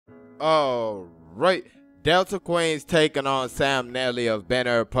All right. Delta Queens taking on Sam Nelly of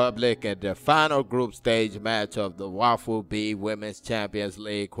Benin Republic in the final group stage match of the WAFU B Women's Champions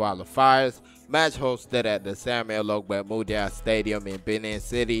League qualifiers. Match hosted at the Samuel Ogbemudia Stadium in Benin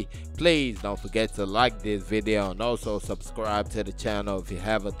City. Please don't forget to like this video and also subscribe to the channel if you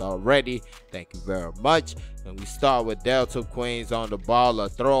haven't already. Thank you very much. And we start with Delta Queens on the ball, a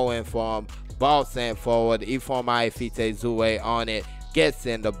throw-in form. Ball sent forward, Ifeoma Ifite Zue on it. Gets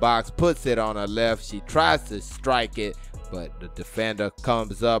in the box, puts it on her left. She tries to strike it, but the defender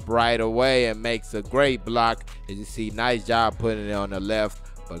comes up right away and makes a great block. As you see, nice job putting it on the left,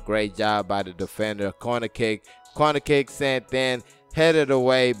 but great job by the defender. Corner kick sent in, headed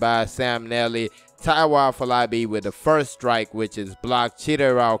away by Sam Nelly. Taiwa Falabi with the first strike, which is blocked.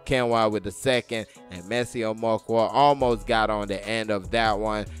 Chidera Kenwa with the second, and Messi Omokwa almost got on the end of that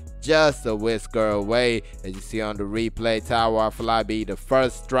one. Just a whisker away. As you see on the replay, Taiwa Falabi the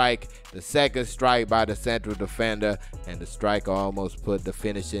first strike, the second strike by the central defender, and the striker almost put the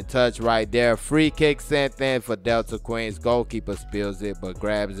finishing touch right there. Free kick sent in for Delta Queens. Goalkeeper spills it but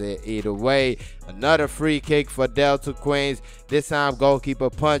grabs it either way. Another free kick for Delta Queens. This time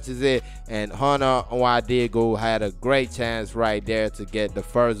goalkeeper punches it, and Hana Nwadigu had a great chance right there to get the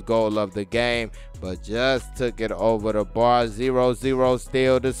first goal of the game, but just took it over the bar. 0-0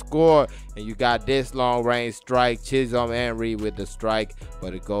 still the score, and you got this long range strike. Chisholm Henry with the strike,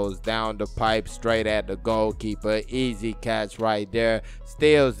 but it goes down the pipe straight at the goalkeeper. Easy catch right there.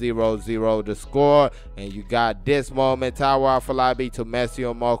 Still 0-0 the score, and you got this moment, Taiwa Falabi to Messi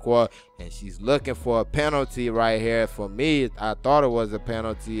Omokwa, and she's looking for a penalty right here. For me, I thought it was a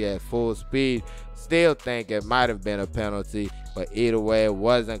penalty at full speed. Still think it might have been a penalty, but either way, it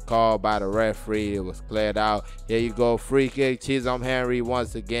wasn't called by the referee. It was cleared out. Here you go, free kick. Chisholm Henry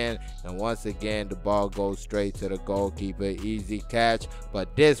once again, and once again the ball goes straight to the goalkeeper. Easy catch,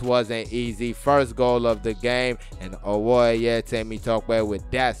 but this wasn't easy. First goal of the game, and Owoye Temitokwe with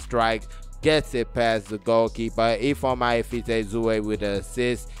that strike gets it past the goalkeeper. Ifeoma Ifite Zue with the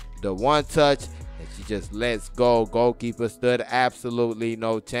assist, the one touch, and she just lets go. Goalkeeper stood absolutely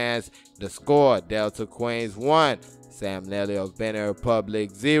no chance. The score, Delta Queens 1, Sam Nelly of Benin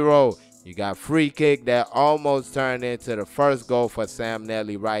Republic 0. You got free kick that almost turned into the first goal for Sam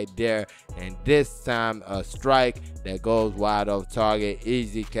Nelly right there, and this time a strike that goes wide off target.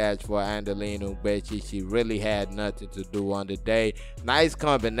 Easy catch for Andeline Ubechi. She really had nothing to do on the day. Nice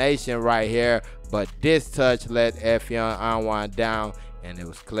combination right here, but this touch let Effion Anwan down, and it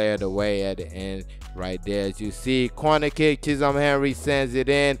was cleared away at the end right there. As you see, corner kick, Chisholm Henry sends it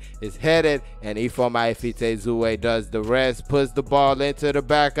in, it's headed, and Ifeoma Ifite Zue does the rest, puts the ball into the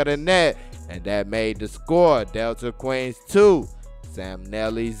back of the net, and that made the score. Delta Queens 2, Sam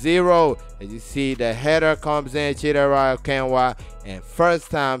Nelly 0. As you see, the header comes in, Chidera Kenwa, and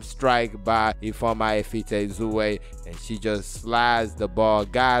first time strike by Ifeoma Ifite Zue, and she just slides the ball,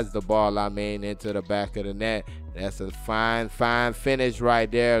 guides the ball, into the back of the net. That's a fine finish right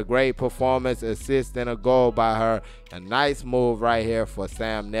there. Great performance, assist, and a goal by her. A nice move right here for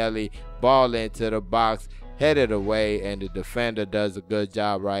Sam Nelly. Ball into the box, headed away, and the defender does a good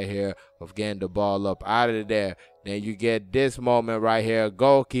job right here of getting the ball up out of there. Then you get this moment right here,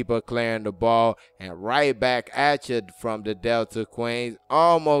 goalkeeper clearing the ball, and right back at you from the Delta Queens.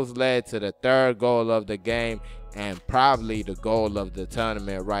 Almost led to the third goal of the game, and probably the goal of the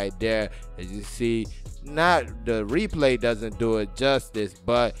tournament right there. As you see, not the replay doesn't do it justice,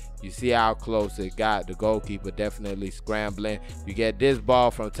 but you see how close it got. The goalkeeper definitely scrambling. You get this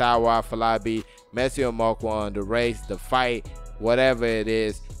ball from Taiwa Falabi, Messi Omokwa on the race, the fight, whatever it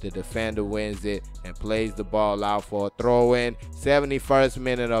is, the defender wins it and plays the ball out for a throw-in. 71st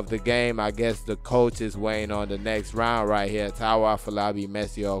minute of the game. I guess the coach is weighing on the next round right here. Taiwa Falabi,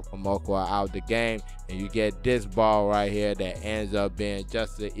 Messi Omokwa out the game, and you get this ball right here that ends up being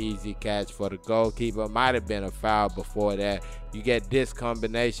just an easy catch for the goalkeeper. Might have been a foul before that. You get this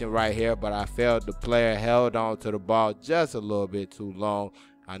combination right here, but I felt the player held on to the ball just a little bit too long.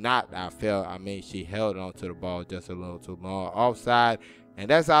 She held on to the ball just a little too long. Offside, and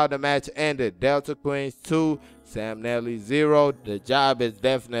that's how the match ended. Delta Queens 2, Sam Nelly 0. The job is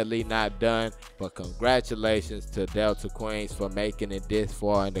definitely not done, but congratulations to Delta Queens for making it this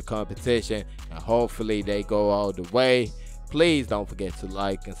far in the competition, and hopefully they go all the way. Please don't forget to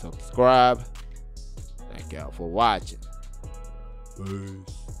like and subscribe. Thank y'all for watching.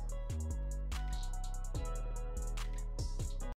 Peace.